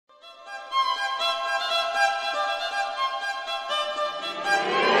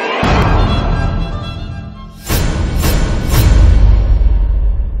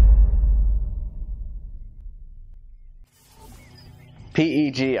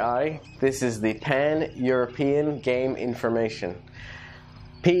PEGI, this is the Pan-European Game Information.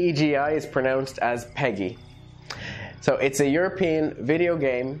 PEGI is pronounced as PEGI. So it's a European video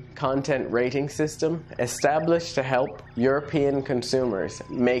game content rating system established to help European consumers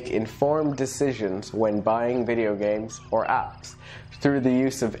make informed decisions when buying video games or apps through the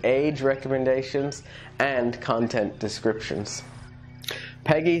use of age recommendations and content descriptions.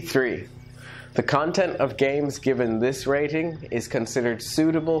 PEGI 3. The content of games given this rating is considered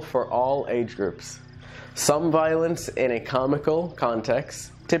suitable for all age groups. Some violence in a comical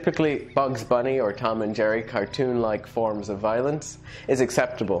context, typically Bugs Bunny or Tom and Jerry cartoon-like forms of violence, is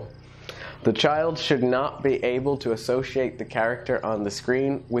acceptable. The child should not be able to associate the character on the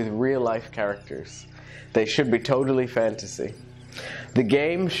screen with real-life characters. They should be totally fantasy. The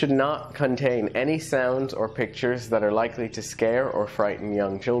game should not contain any sounds or pictures that are likely to scare or frighten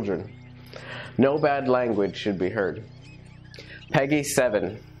young children. No bad language should be heard. PEGI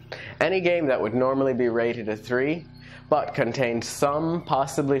 7. Any game that would normally be rated a 3 but contains some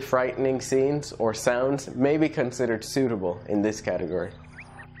possibly frightening scenes or sounds may be considered suitable in this category.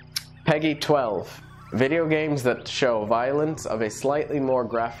 PEGI 12. Video games that show violence of a slightly more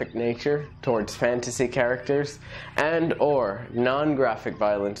graphic nature towards fantasy characters and/or non-graphic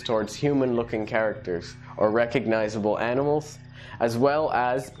violence towards human-looking characters or recognizable animals, as well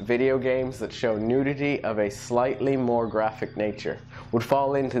as video games that show nudity of a slightly more graphic nature, would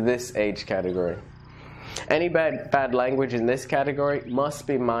fall into this age category. Any bad language in this category must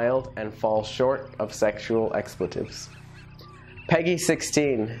be mild and fall short of sexual expletives. PEGI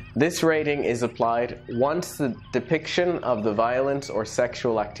 16. This rating is applied once the depiction of the violence or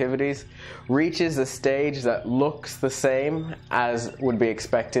sexual activities reaches a stage that looks the same as would be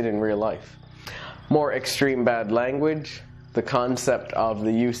expected in real life. More extreme bad language, the concept of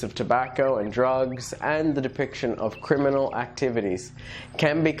the use of tobacco and drugs, and the depiction of criminal activities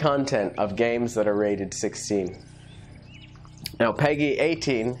can be content of games that are rated 16. Now, PEGI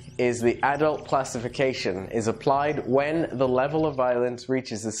 18 is the adult classification, is applied when the level of violence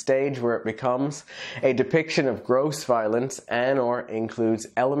reaches a stage where it becomes a depiction of gross violence and/or includes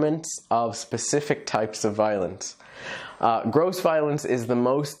elements of specific types of violence. Gross violence is the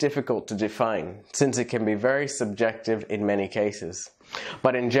most difficult to define, since it can be very subjective in many cases.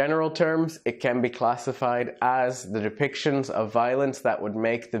 But in general terms, it can be classified as the depictions of violence that would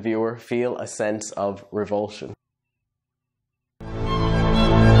make the viewer feel a sense of revulsion.